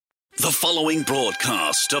The following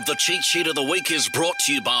broadcast of the Cheat Sheet of the Week is brought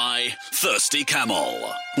to you by Thirsty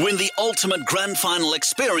Camel. Win the ultimate grand final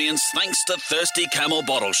experience thanks to Thirsty Camel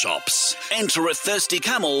bottle shops. Enter at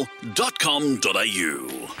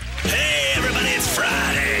thirstycamel.com.au. Hey everybody, it's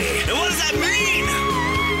Friday. And what does that mean?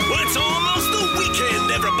 Well, it's almost the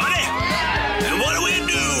weekend, everybody. And what do we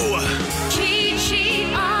do? Cheat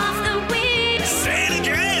Sheet of the Week. Say it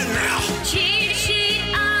again now. Cheat Sheet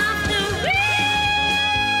of the Week.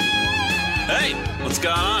 Hey, what's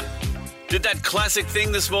going on? Did that classic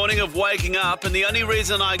thing this morning of waking up, and the only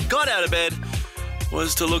reason I got out of bed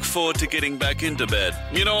was to look forward to getting back into bed.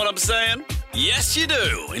 You know what I'm saying? Yes, you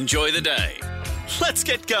do. Enjoy the day. Let's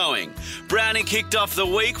get going. Brownie kicked off the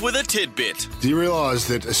week with a tidbit. Do you realise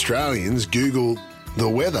that Australians Google the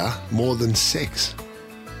weather more than sex?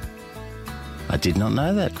 I did not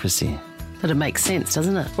know that, Chrissy. But it makes sense,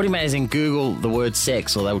 doesn't it? What do you mean, as in Google the word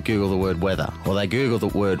sex, or they would Google the word weather? Or they Google the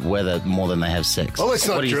word weather more than they have sex? Oh, let's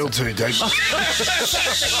What not do you drill think? too deep.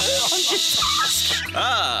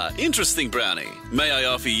 Interesting, Brownie. May I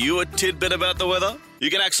offer you a tidbit about the weather? You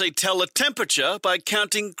can actually tell the temperature by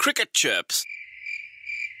counting cricket chirps.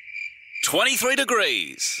 23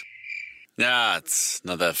 degrees. It's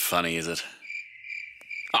not that funny, is it?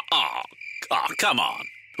 Oh, come on.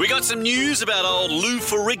 We got some news about old Lou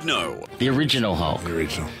Ferrigno. The original Hulk.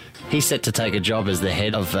 Original. He's set to take a job as the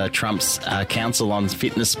head of Trump's Council on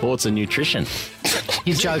Fitness, Sports and Nutrition.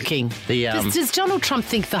 You're joking. The Does Donald Trump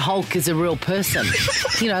think the Hulk is a real person?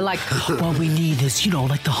 You know, like, well, we need is,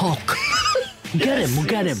 like the Hulk. We'll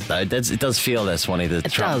get him. So it does feel that, Swanee, that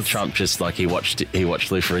does. Trump just like he watched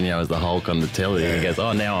Lou Ferrigno as the Hulk on the telly and he goes,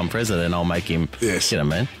 oh, now I'm president, I'll make him, Yes.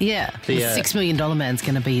 man. Yeah. The $6 million man's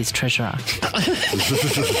going to be his treasurer.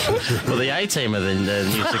 Well, the A-team are the new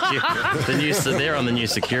they're on the new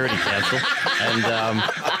Security Council, and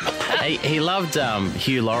he loved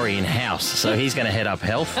Hugh Laurie in House, so he's going to head up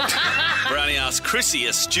health. Brownie asked Chrissy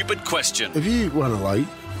a stupid question. Have you won a late?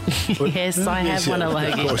 Yes, I have one of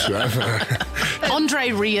Of course you have. Andre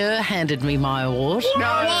Rieu handed me my award.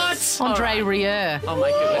 What? Andre Rieu. Oh my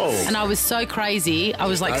goodness. And I was so crazy. I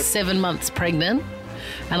was like 7 months pregnant,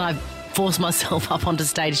 and I forced myself up onto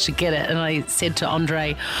stage to get it. And I said to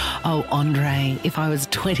Andre, "Oh, Andre, if I was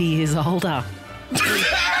 20 years older."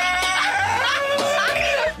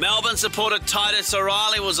 Melbourne supporter Titus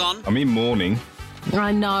O'Reilly was on. I'm in mourning.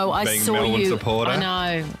 I know. I Being saw Melbourne you. supporter. I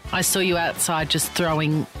know. I saw you outside just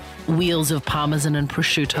throwing wheels of parmesan and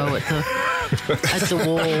prosciutto at the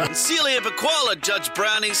wall. Celia Baquala judged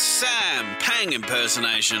Brownie's Sam Pang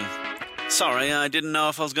impersonation. Sorry, I didn't know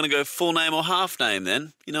if I was going to go full name or half name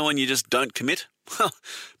then. You know when you just don't commit?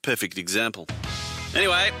 Perfect example.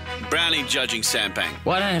 Anyway, Brownie judging Sam Pang.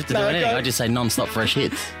 Well, I don't have to do anything. I just say non-stop fresh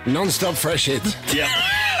hits. Non-stop fresh hits. Yeah.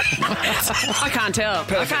 I can't tell.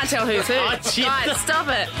 I can't tell who's who. Right, stop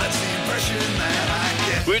it.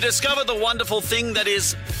 We discovered the wonderful thing that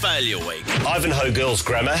is Failure Week. Ivanhoe Girls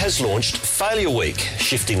Grammar has launched Failure Week,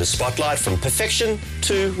 shifting the spotlight from perfection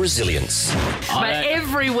to resilience. But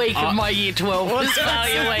every week of my year 12 was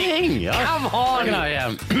failure week. Come on.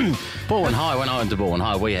 Baldwin High, when I went to Baldwin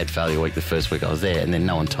High, we had Failure Week the first week I was there, and then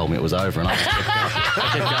no one told me it was over, and I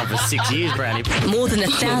kept going for 6 years, Brownie. More than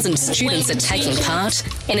 1,000 students are taking part,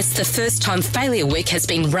 and it's the first time Failure Week has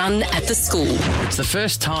been run at the school. It's the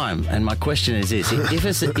first time, and my question is this: if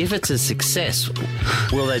it's a success,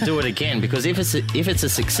 will they do it again? Because if it's a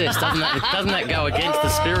success, doesn't that go against the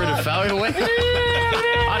spirit of Failure Week?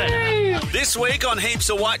 I don't know. This week on Heaps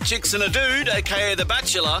of White Chicks and a Dude, aka The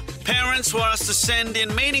Bachelor, parents were asked to send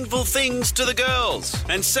in meaningful things to the girls.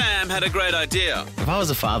 And Sam had a great idea. If I was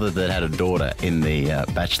a father that had a daughter in the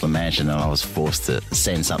bachelor mansion and I was forced to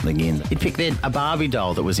send something in, you'd pick a Barbie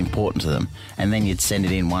doll that was important to them, and then you'd send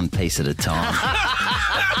it in one piece at a time.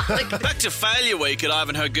 Back to Failure Week at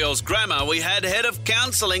Ivanhoe Girls Grammar, we had Head of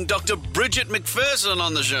Counselling Dr. Bridget McPherson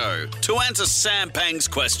on the show to answer Sam Pang's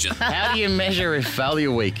question. How do you measure if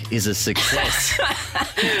Failure Week is a success?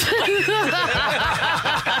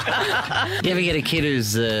 You ever get a kid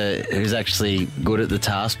who's actually good at the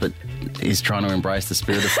task but is trying to embrace the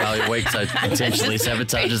spirit of Failure Week, so intentionally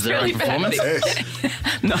sabotages their own performance?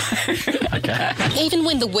 No. Okay. Even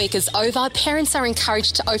when the week is over, parents are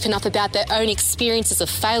encouraged to open up about their own experiences of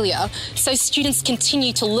failure, so students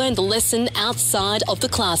continue to learn the lesson outside of the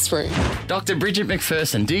classroom. Dr. Bridget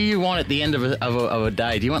McPherson, do you want at the end of a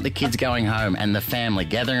day, do you want the kids going home and the family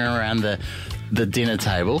gathering around the dinner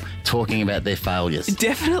table talking about their failures?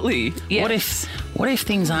 Definitely. Yes. What if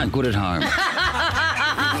things aren't good at home?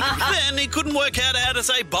 Then he couldn't work out how to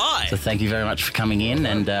say bye. So thank you very much for coming in,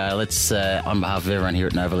 and let's, on behalf of everyone here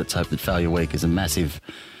at Nova, let's hope that Failure Week is a massive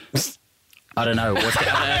I don't know.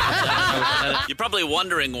 You're probably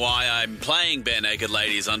wondering why I'm playing Bare Naked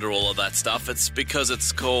Ladies under all of that stuff. It's because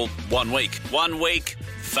it's called 1 week. 1 week,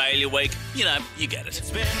 failure week. You know, you get it.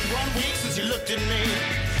 It's been 1 week since you looked at me.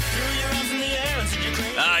 Threw your arms in the air and said you're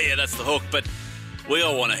crazy. Ah, yeah, that's the hook, but we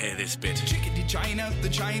all want to hear this bit. Chickadee China, the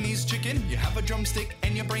Chinese chicken. You have a drumstick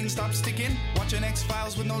and your brain stops sticking. Watching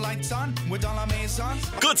X-Files with no lights on. With all our maisons.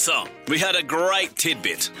 Good song. We had a great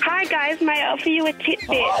tidbit. Hi guys, may I offer you a tidbit?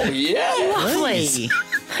 Oh, yeah. Lovely.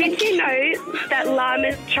 Did you know that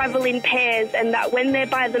llamas travel in pairs and that when they're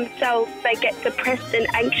by themselves they get depressed and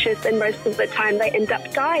anxious and most of the time they end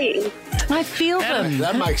up dying? I feel them.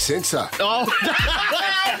 That makes sense, though. Oh,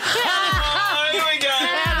 here we go.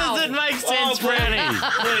 How does it make sense, Brownie?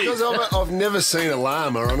 Because I've never seen a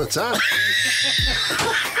llama on its own.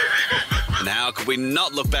 And how could we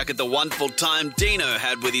not look back at the wonderful time Dino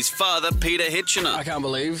had with his father, Peter Hitchener? I can't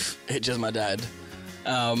believe Hitcher's my dad.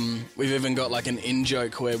 We've even got like an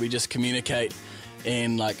in-joke where we just communicate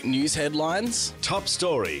in like news headlines. Top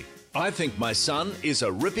story. I think my son is a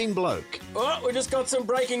ripping bloke. Oh, we just got some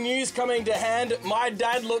breaking news coming to hand. My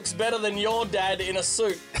dad looks better than your dad in a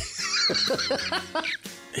suit.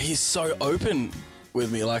 He's so open with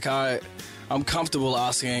me. Like I'm comfortable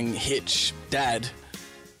asking Hitch, Dad,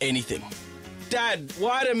 anything. Dad,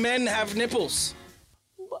 why do men have nipples?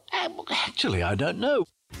 Actually, I don't know.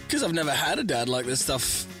 Because I've never had a dad like this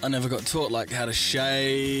stuff. I never got taught like how to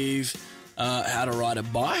shave, how to ride a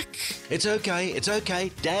bike. It's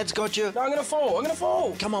okay. Dad's got you. No, I'm going to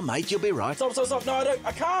fall. Come on, mate, you'll be right. Stop. No,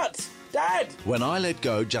 I can't. Dad. When I let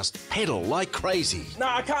go, just pedal like crazy. No,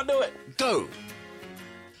 I can't do it. Go.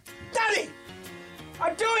 Daddy!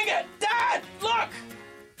 I'm doing it! Dad! Look!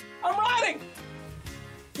 I'm riding!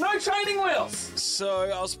 No training wheels! So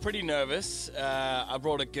I was pretty nervous. I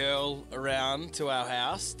brought a girl around to our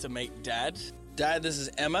house to meet Dad. Dad, this is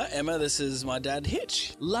Emma. Emma, this is my dad,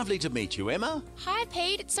 Hitch. Lovely to meet you, Emma. Hi,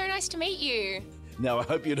 Pete. It's so nice to meet you. Now, I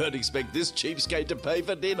hope you don't expect this cheapskate to pay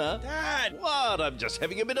for dinner. Dad! What? I'm just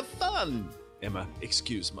having a bit of fun. Emma,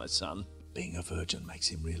 excuse my son. Being a virgin makes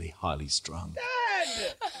him really highly strung.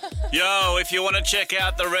 Dad! Yo, if you want to check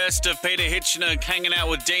out the rest of Peter Hitchener hanging out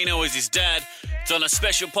with Dino as his dad, it's on a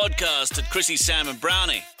special podcast at Chrissy, Sam and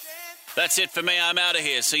Brownie. That's it for me. I'm out of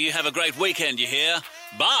here, so you have a great weekend, you hear?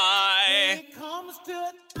 Bye! When it comes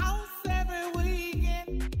to